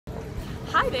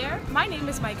Hi there, my name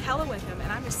is Mikella Wickham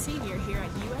and I'm a senior here at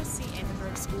USC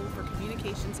Annenberg School for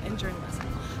Communications and Journalism.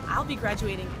 I'll be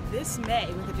graduating this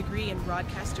May with a degree in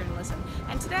broadcast journalism,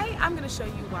 and today I'm going to show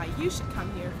you why you should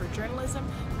come here for journalism,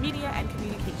 media, and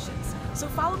communications. So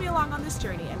follow me along on this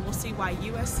journey and we'll see why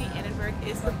USC Annenberg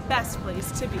is the best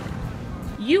place to be.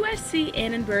 USC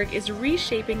Annenberg is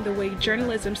reshaping the way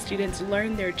journalism students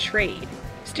learn their trade.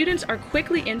 Students are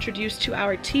quickly introduced to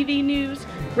our TV news,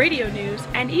 radio news,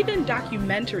 and even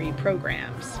documentary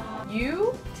programs.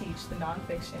 You teach the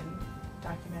nonfiction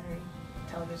documentary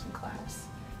television class.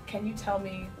 Can you tell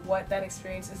me what that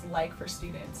experience is like for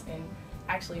students in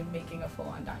actually making a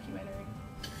full-on documentary?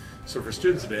 So for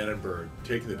students at Annenberg,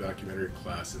 taking the documentary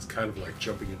class is kind of like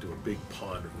jumping into a big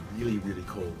pond of really, really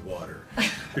cold water.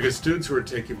 Because students who are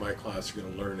taking my class are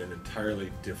going to learn an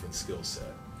entirely different skill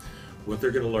set. What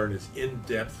they're going to learn is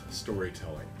in-depth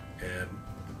storytelling, and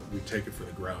we take it from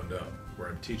the ground up, where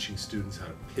I'm teaching students how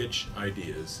to pitch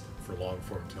ideas for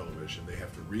long-form television. They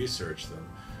have to research them,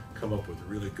 come up with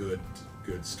really good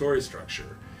story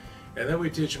structure, and then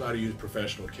we teach them how to use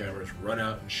professional cameras, run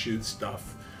out and shoot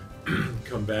stuff,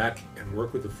 come back and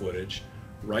work with the footage,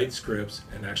 write scripts,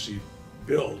 and actually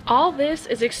build. All this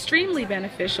is extremely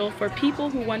beneficial for people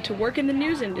who want to work in the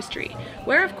news industry,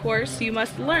 where of course you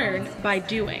must learn by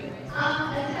doing.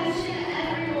 Attention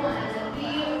everyone,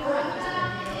 the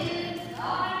broadcast is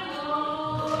on.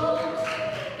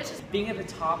 Being at the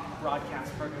top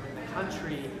broadcast program in the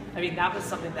country, I mean, that was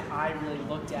something that I really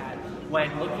looked at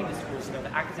when looking to schools. You know,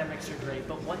 the academics are great,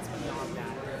 but what's beyond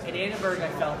that? In Annenberg, I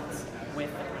felt with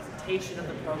the presentation of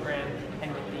the program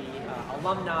and with the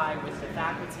alumni, with the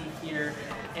faculty here,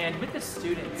 and with the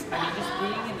students. I mean, just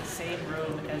being in the same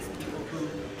room as people who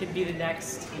can be the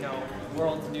next,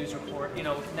 world news report,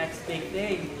 next big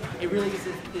thing. It really is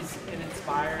an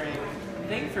inspiring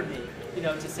thing for me,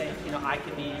 to say, I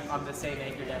could be on the same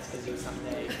anchor desk as you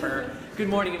someday for Good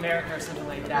Morning America or something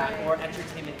like that, or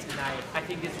Entertainment Tonight. I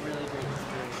think it's really great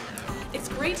experience. It's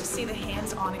great to see the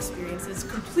hands-on experiences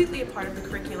completely a part of the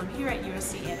curriculum here at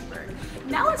USC Annenberg.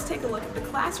 Now let's take a look at the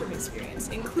classroom experience,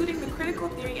 including the critical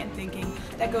theory and thinking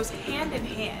that goes hand in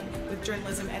hand with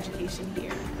journalism education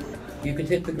here. You can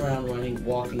hit the ground running,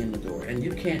 walking in the door, and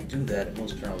you can't do that at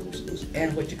most journalism schools.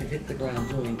 And what you can hit the ground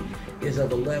doing is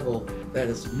of a level that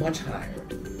is much higher.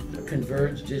 A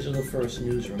converged digital-first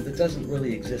newsroom that doesn't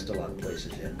really exist a lot of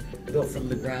places yet, built from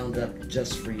the ground up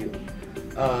just for you.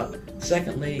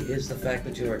 Secondly is the fact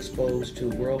that you are exposed to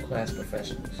world-class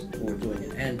professionals who are doing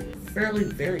it, and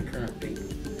very current people.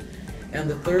 And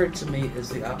the third to me is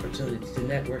the opportunity to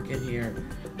network in here,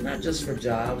 not just for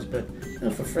jobs, but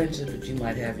for friendships that you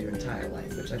might have your entire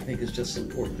life, which I think is just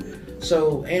important.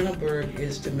 So Annenberg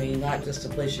is to me not just a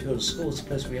place you go to school, it's a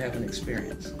place where you have an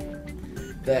experience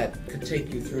that could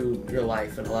take you through your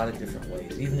life in a lot of different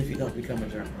ways, even if you don't become a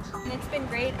journalist. It's been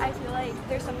great. I feel like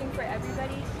there's something for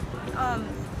everybody.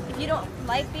 If you don't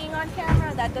like being on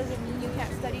camera, that doesn't mean you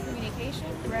can't study communication.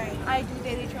 Right. I do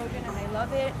Daily Trojan and I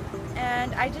love it.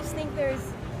 And I just think there's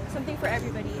something for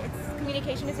everybody.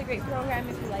 Communication is a great program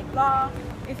if you like law,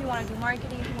 if you want to do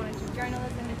marketing, if you want to do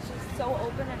journalism. It's just so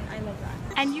open and I love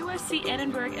that. And USC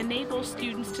Annenberg enables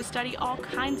students to study all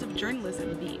kinds of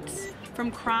journalism beats. From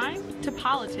crime to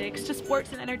politics to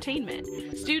sports and entertainment,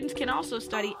 students can also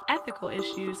study ethical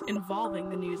issues involving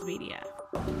the news media.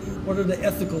 What are the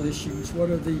ethical issues? What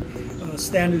are the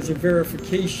standards of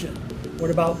verification? What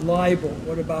about libel?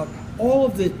 What about all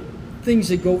of the things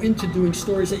that go into doing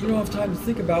stories that you don't have time to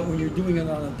think about when you're doing it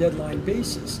on a deadline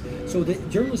basis? So the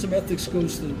journalism ethics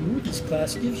goes to the movies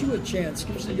class, gives you a chance,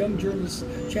 gives the young journalists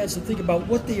a chance to think about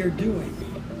what they are doing.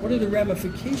 What are the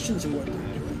ramifications of what they're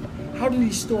doing? How do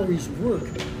these stories work?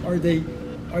 Are they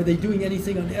doing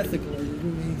anything unethical? Are they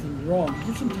doing anything wrong?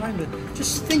 Give them time to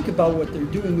just think about what they're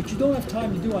doing, which you don't have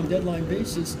time to do on deadline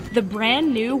basis. The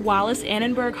brand new Wallace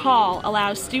Annenberg Hall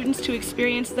allows students to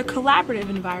experience the collaborative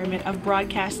environment of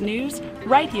broadcast news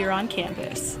right here on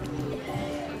campus.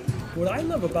 What I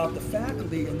love about the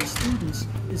faculty and the students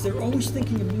is they're always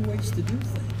thinking of new ways to do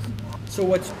things. So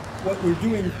what we're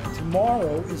doing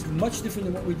tomorrow is much different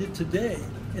than what we did today,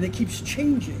 and it keeps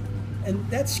changing. And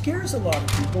that scares a lot of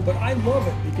people, but I love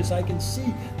it because I can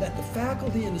see that the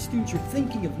faculty and the students are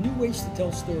thinking of new ways to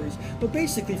tell stories. But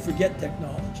basically, forget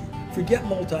technology, forget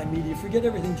multimedia, forget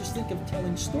everything. Just think of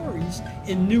telling stories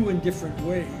in new and different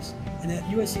ways. And at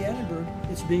USC Annenberg,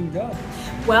 it's being done.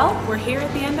 Well, we're here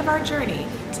at the end of our journey.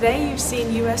 Today you've seen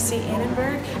USC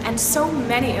Annenberg and so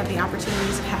many of the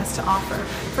opportunities it has to offer,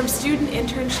 from student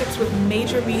internships with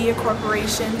major media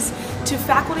corporations, to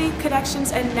faculty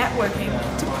connections and networking,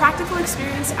 to practical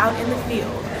experience out in the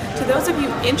field. To those of you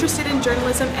interested in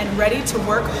journalism and ready to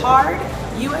work hard,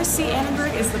 USC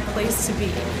Annenberg is the place to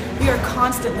be. We are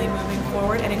constantly moving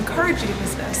forward and encourage you to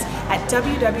visit us at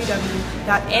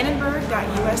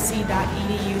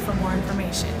www.annenberg.usc.edu for more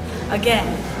information.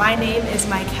 Again, my name is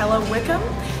Mikella Wickham.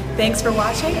 Thanks for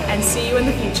watching and see you in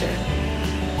the future.